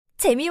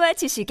재미와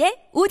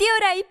지식의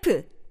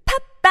오디오라이프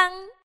팝빵.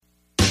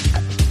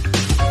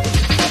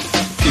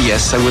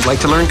 Yes, I would like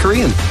to learn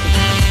Korean.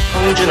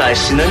 홍준아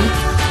씨는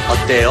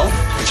어때요?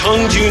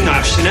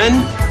 정준하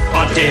씨는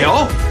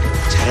어때요?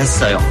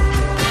 잘했어요.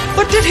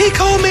 What did he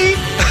call me?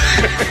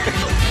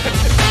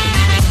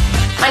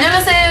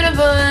 안녕하세요,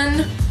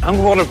 여러분.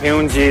 한국어를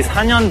배운 지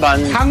 4년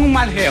반.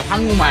 한국말 해요,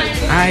 한국말.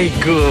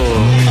 아이고.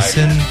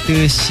 무슨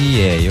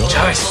뜻이에요?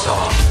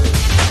 잘했어.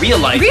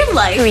 Real life. Real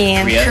life.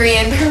 Korean.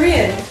 Korean.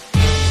 Korean.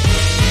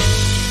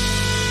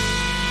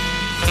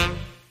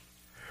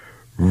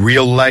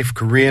 Real life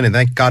Korean, and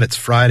thank God it's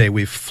Friday.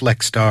 We've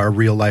flexed our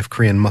real life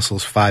Korean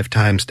muscles 5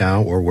 times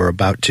now, or we're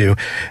about to,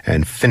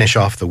 and finish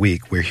off the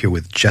week. We're here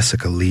with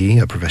Jessica Lee,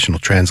 a professional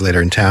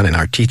translator in town, and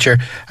our teacher.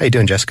 How you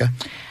doing, Jessica?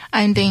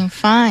 I'm doing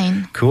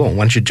fine. Cool.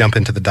 Why don't you jump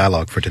into the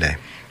dialogue for today?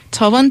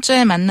 저번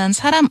주에 만난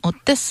사람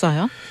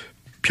어땠어요?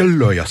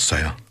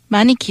 별로였어요.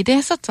 많이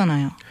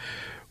기대했었잖아요.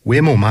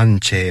 외모만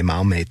제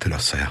마음에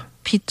들었어요.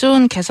 빛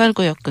좋은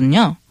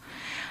개살구였군요.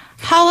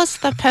 How was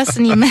the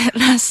person you met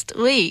last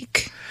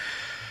week?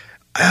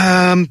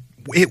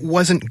 It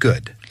wasn't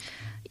good.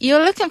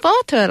 You're looking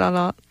forward to it a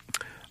lot.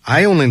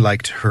 I only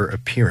liked her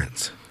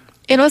appearance.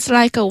 It was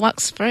like a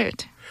wax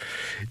fruit.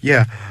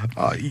 Yeah,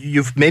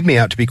 you've made me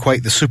out to be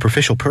quite the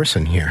superficial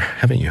person here,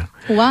 haven't you?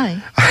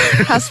 Why?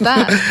 How's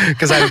that?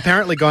 Because I've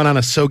apparently gone on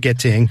a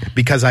so-getting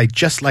because I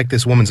just like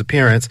this woman's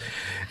appearance.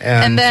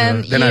 And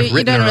then I've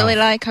you don't her really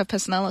off. like her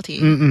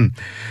personality.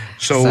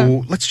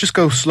 So let's just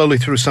go slowly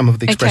through some of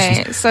the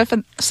expressions.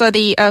 Okay, so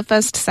the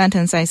first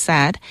sentence I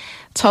said,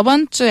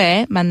 저번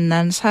주에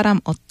만난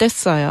사람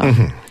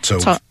어땠어요? So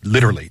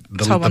literally,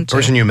 the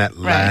person you met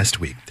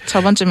last week.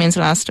 저번 주 means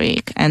last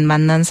week, and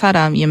만난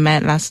사람 you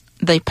met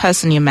the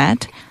person you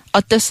met.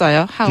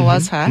 어땠어요? How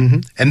was her?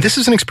 And this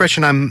is an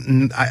expression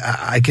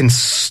I can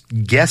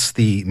guess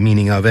the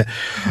meaning of it,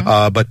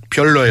 but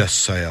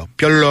별로였어요.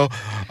 별로,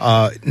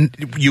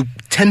 you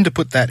tend to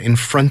put that in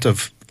front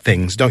of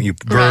things, don't you?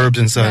 Verbs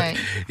and so,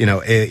 you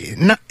know,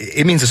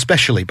 it means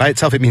especially. By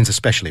itself, it means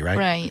especially, right?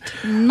 Right.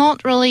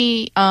 Not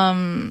really,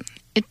 it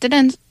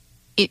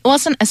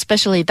wasn't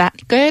especially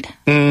that good.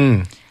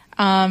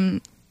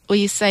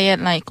 We say it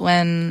like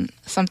when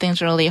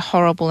something's really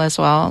horrible as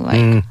well,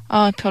 like,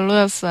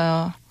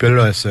 별로였어요.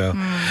 별로였어요.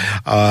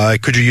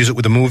 Could you use it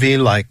with a movie?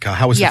 Like,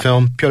 how was the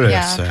film? 별로였어요.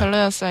 Yeah,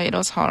 별로였어요. It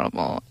was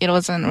horrible. It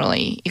wasn't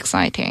really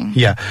exciting.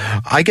 Yeah.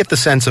 I get the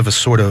sense of a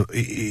sort of,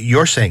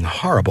 you're saying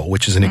horrible,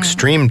 which is an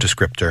extreme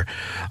descriptor.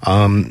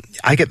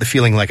 I get the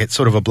feeling like it's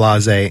sort of a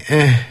blasé,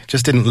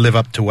 just didn't live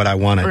up to what I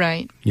wanted.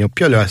 Right. You know,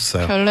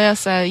 별로였어요.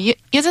 별로였어요.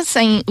 You're just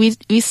saying,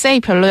 we say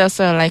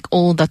별로였어요 like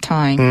all the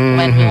time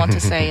when we want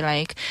to say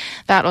like,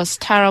 that was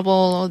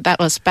terrible, that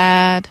was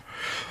bad.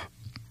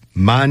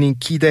 많이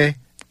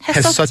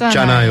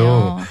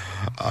기대했었잖아요.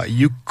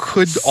 You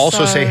could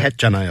also say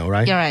했잖아요,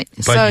 right? You're right.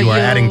 But so you are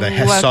adding the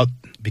했었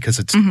because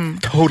it's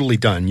totally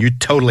done. You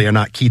totally are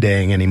not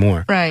기대ing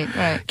anymore. Right.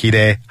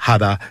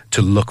 기대하다,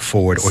 to look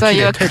forward. Or so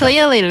you're 기대되다.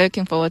 clearly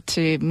looking forward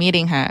to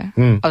meeting her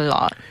a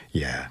lot.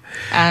 Yeah.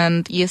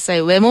 And you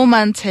say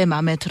외모만 제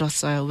마음에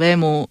들었어요.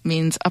 외모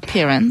means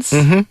appearance.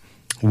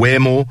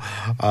 외모,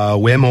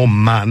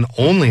 외모만,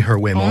 only her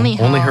외모,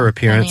 only her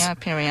appearance. Only her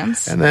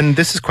appearance. And then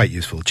this is quite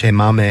useful. 제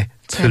마음에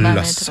제 마음에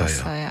들었어요.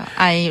 들었어요.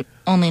 I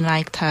only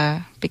liked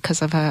her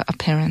because of her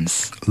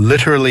appearance.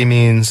 Literally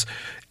means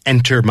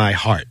enter my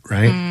heart,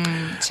 right?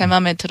 제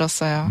마음에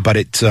들었어요. But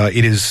it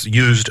is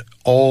used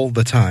all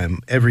the time,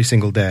 every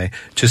single day,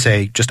 to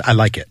say just I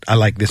like it. I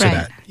like this or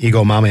that.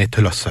 이거 마음에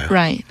들었어요.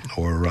 Right.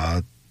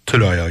 Or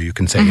들어요, you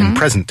can say in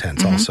present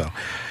tense also.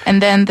 And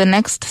then the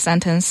next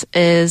sentence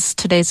is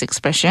today's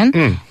expression.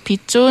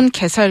 빛 좋은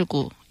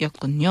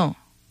개살구였군요.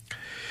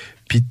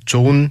 빛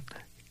좋은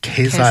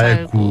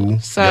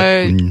개살구였군요.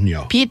 So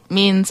빛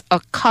means a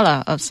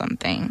color of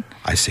something.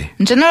 I see.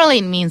 Generally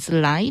it means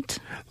light.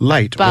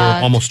 Light or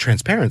but, almost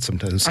transparent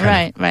sometimes.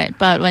 Right.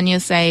 But when you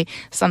say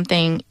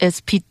something is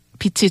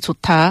빛이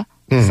좋다,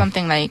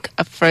 something like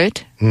a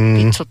fruit,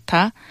 빛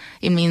좋다,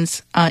 it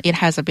means it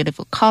has a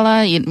beautiful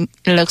color, it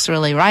looks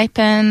really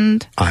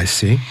ripened. I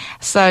see.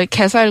 So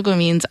개살구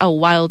means a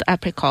wild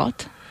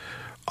apricot.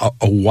 A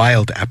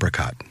wild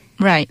apricot.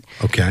 Right.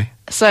 Okay.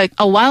 So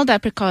a wild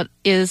apricot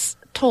is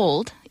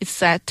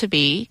said to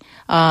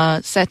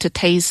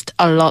taste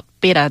a lot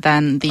better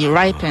than the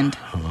ripened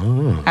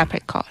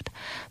apricot.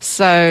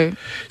 So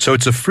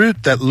it's a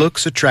fruit that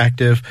looks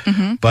attractive,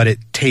 but it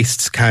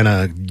tastes kind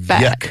of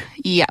yuck.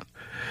 Yeah.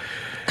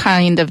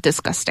 Kind of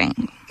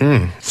disgusting.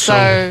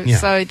 So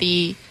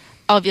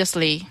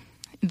obviously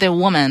the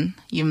woman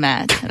you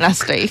met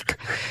last week,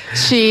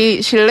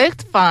 she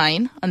looked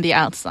fine on the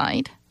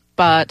outside,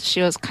 but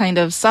she was kind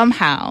of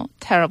somehow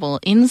terrible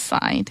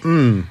inside.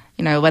 You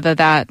know, whether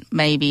that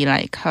may be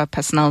like her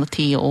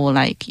personality or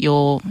like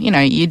you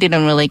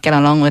didn't really get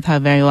along with her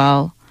very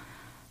well.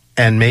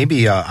 And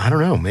maybe, I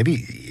don't know,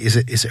 maybe is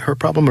it her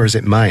problem or is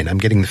it mine? I'm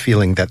getting the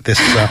feeling that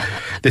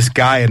this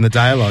guy in the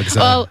dialogue is...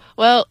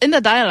 Well, in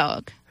the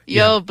dialogue,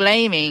 You're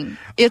blaming.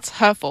 It's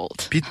her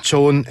fault. 빛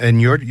좋은,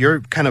 and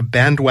you're kind of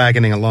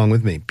bandwagoning along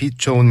with me. 빛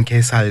좋은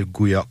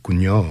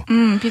개살구였군요.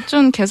 빛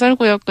좋은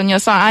개살구였군요.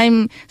 So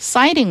I'm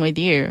siding with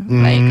you.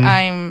 Like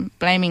I'm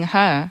blaming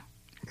her.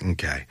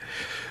 Okay.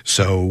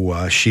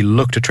 So she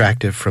looked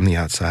attractive from the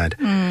outside.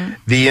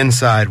 The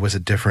inside was a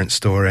different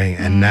story,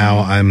 and now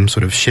I'm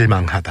sort of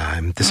실망하다.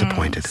 I'm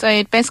disappointed. So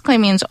it basically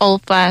means all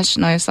flesh,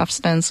 no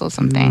substance or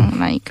something.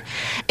 Like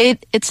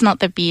it's not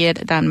the beard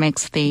that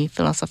makes the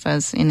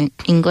philosophers in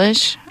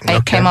English. I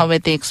came up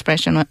with the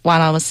expression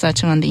while I was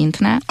searching on the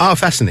internet. Oh,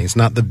 fascinating. It's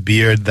not the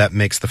beard that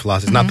makes the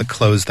philosopher. It's not the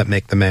clothes that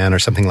make the man or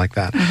something like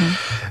that.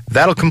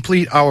 That'll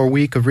complete our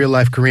week of Real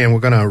Life Korean.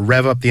 We're going to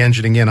rev up the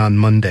engine again on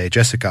Monday.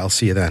 Jessica, I'll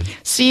see you then.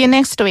 See you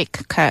next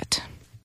week, Kurt.